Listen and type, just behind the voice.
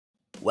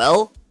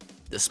Well,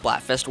 the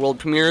Splatfest World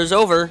Premiere is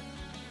over.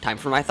 Time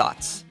for my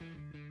thoughts.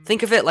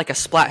 Think of it like a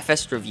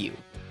Splatfest review.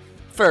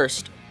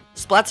 First,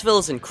 Splatsville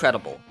is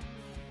incredible.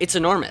 It's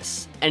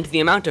enormous, and the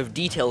amount of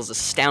detail is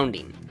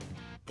astounding.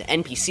 The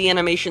NPC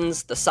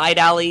animations, the side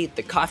alley,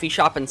 the coffee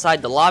shop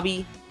inside the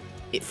lobby,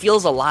 it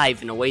feels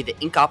alive in a way that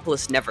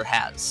Inkopolis never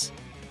has.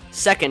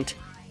 Second,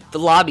 the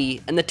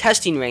lobby and the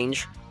testing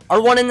range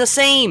are one and the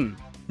same!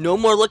 No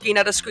more looking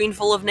at a screen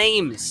full of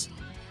names!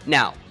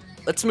 Now,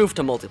 let's move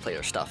to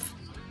multiplayer stuff.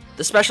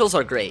 The specials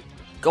are great.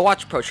 Go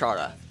watch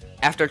Prochara.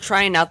 After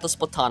trying out the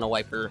Splatana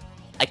wiper,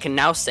 I can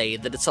now say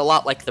that it's a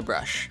lot like the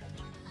brush.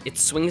 It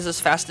swings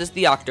as fast as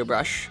the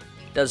Octobrush,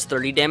 does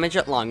 30 damage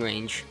at long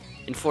range,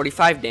 and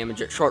 45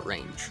 damage at short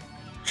range.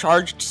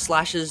 Charged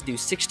slashes do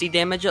 60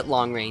 damage at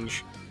long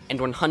range, and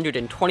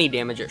 120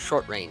 damage at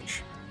short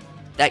range.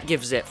 That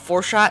gives it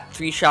 4-shot,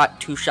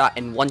 3-shot, 2-shot,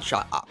 and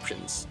 1-shot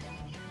options.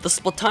 The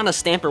Splatana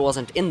Stamper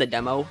wasn't in the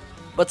demo,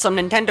 but some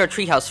Nintendo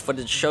Treehouse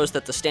footage shows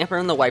that the Stamper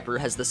and the Wiper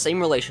has the same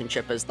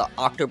relationship as the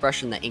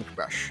Octobrush and the Ink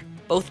Brush.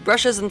 Both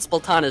brushes and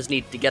Splatanas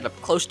need to get up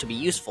close to be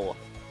useful,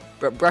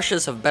 but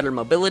brushes have better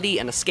mobility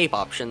and escape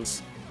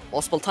options,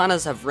 while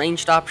Splatanas have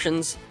ranged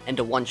options and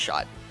a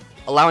one-shot,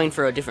 allowing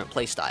for a different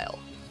playstyle.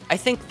 I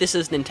think this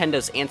is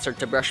Nintendo's answer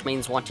to brush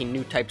mains wanting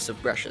new types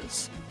of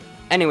brushes.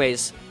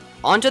 Anyways,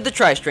 onto the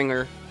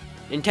Tri-Stringer.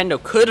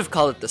 Nintendo could have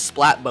called it the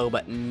Splat Bow,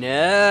 but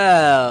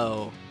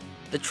no!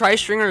 The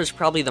Tri-Stringer is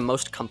probably the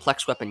most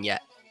complex weapon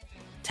yet.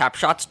 Tap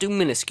shots do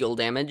minuscule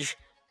damage,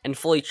 and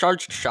fully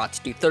charged shots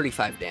do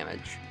 35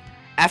 damage.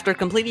 After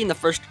completing the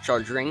first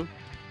charge ring,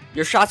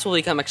 your shots will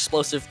become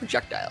explosive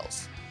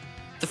projectiles.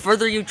 The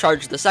further you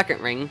charge the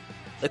second ring,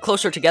 the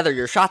closer together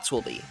your shots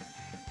will be.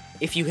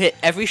 If you hit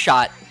every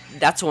shot,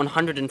 that's a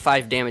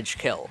 105 damage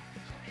kill.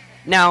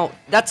 Now,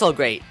 that's all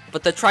great,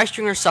 but the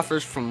Tri-Stringer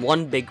suffers from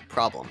one big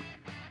problem.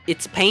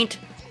 Its paint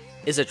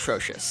is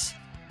atrocious.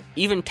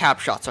 Even tap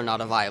shots are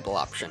not a viable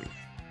option.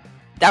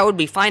 That would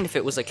be fine if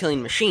it was a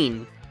killing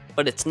machine,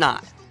 but it's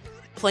not.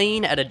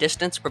 Playing at a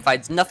distance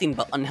provides nothing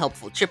but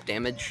unhelpful chip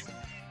damage,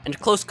 and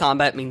close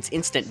combat means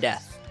instant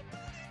death.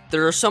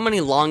 There are so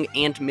many long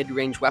and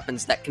mid-range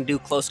weapons that can do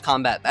close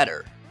combat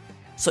better,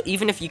 so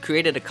even if you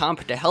created a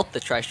comp to help the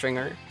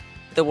Tri-Stringer,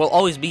 there will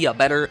always be a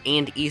better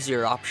and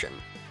easier option.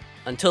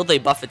 Until they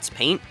buff its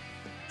paint,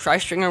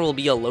 Tri-Stringer will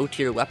be a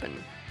low-tier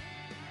weapon.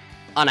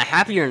 On a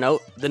happier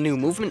note, the new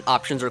movement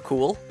options are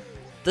cool.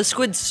 The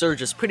Squid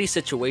Surge is pretty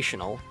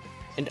situational,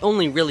 and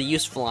only really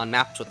useful on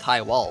maps with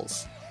high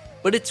walls.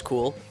 But it's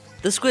cool.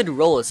 The Squid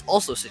Roll is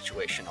also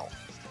situational,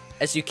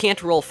 as you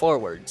can't roll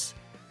forwards,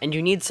 and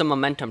you need some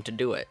momentum to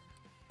do it.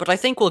 But I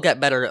think we'll get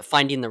better at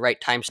finding the right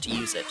times to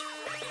use it.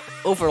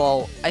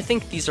 Overall, I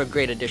think these are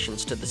great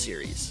additions to the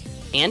series.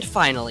 And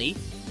finally,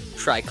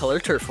 Tricolor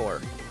Turf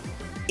War.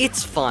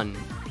 It's fun,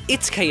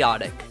 it's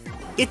chaotic,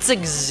 it's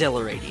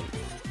exhilarating.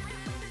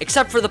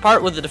 Except for the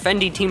part where the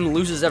defending team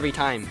loses every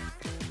time.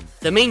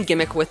 The main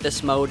gimmick with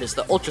this mode is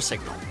the Ultra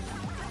Signal.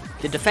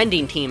 The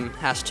defending team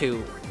has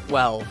to,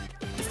 well,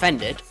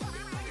 defend it,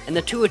 and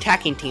the two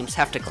attacking teams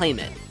have to claim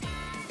it.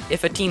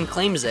 If a team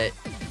claims it,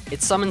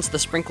 it summons the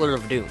Sprinkler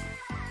of Doom,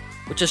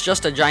 which is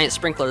just a giant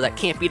sprinkler that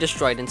can't be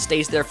destroyed and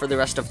stays there for the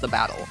rest of the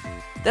battle.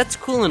 That's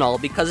cool and all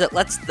because it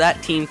lets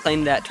that team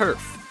claim that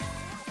turf.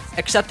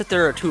 Except that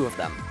there are two of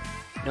them.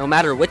 No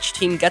matter which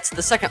team gets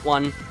the second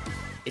one,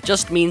 it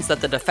just means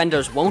that the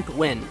defenders won't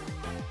win.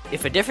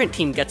 If a different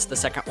team gets the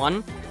second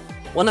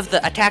one of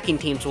the attacking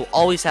teams will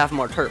always have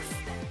more turf.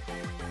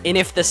 And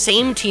if the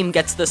same team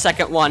gets the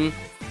second one,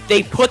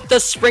 they put the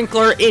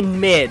sprinkler in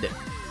mid,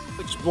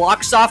 which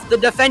blocks off the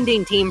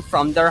defending team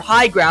from their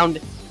high ground,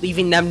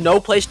 leaving them no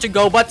place to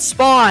go but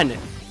spawn,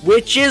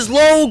 which is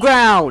low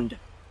ground.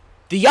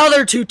 The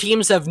other two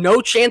teams have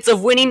no chance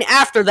of winning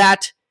after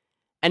that,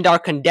 and are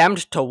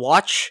condemned to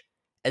watch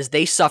as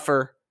they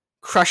suffer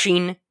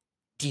crushing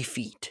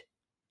defeat.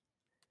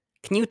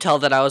 Can you tell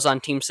that I was on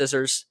Team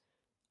Scissors?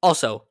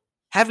 Also,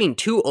 having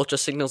two Ultra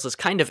Signals is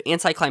kind of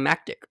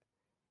anticlimactic.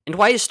 And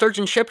why is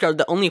Sturgeon Shipyard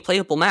the only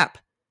playable map?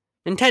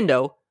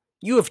 Nintendo,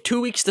 you have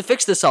 2 weeks to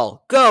fix this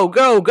all. Go,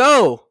 go,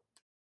 go!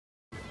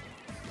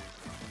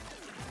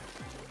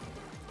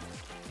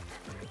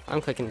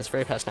 I'm clicking this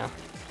very fast now.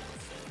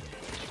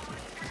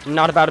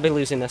 Not about to be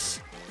losing this.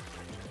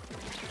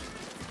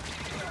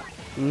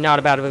 Not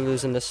about to be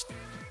losing this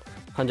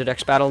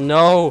 100x battle.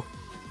 No!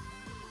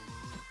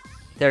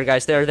 There,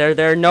 guys.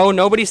 There. No,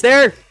 nobody's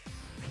there!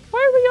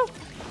 Where are we going?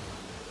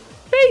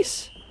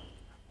 Base!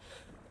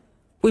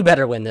 We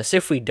better win this.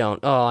 If we don't,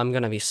 oh, I'm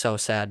gonna be so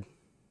sad.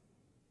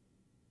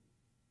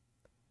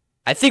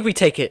 I think we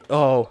take it.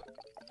 Oh.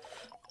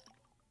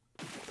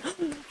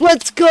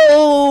 Let's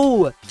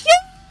go!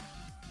 Yeah!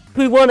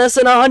 We won us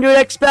in a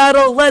 100x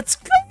battle. Let's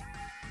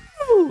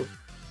go!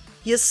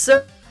 Yes,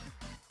 sir.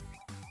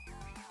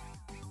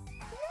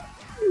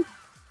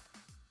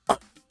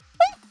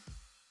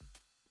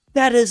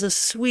 That is a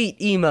sweet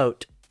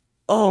emote.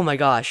 Oh my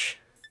gosh.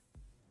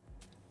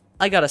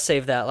 I gotta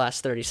save that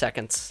last 30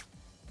 seconds.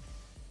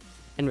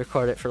 And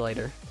record it for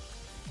later.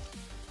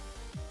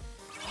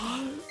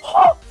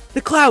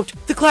 The clout!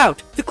 The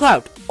clout! The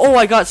clout! Oh,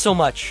 I got so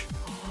much!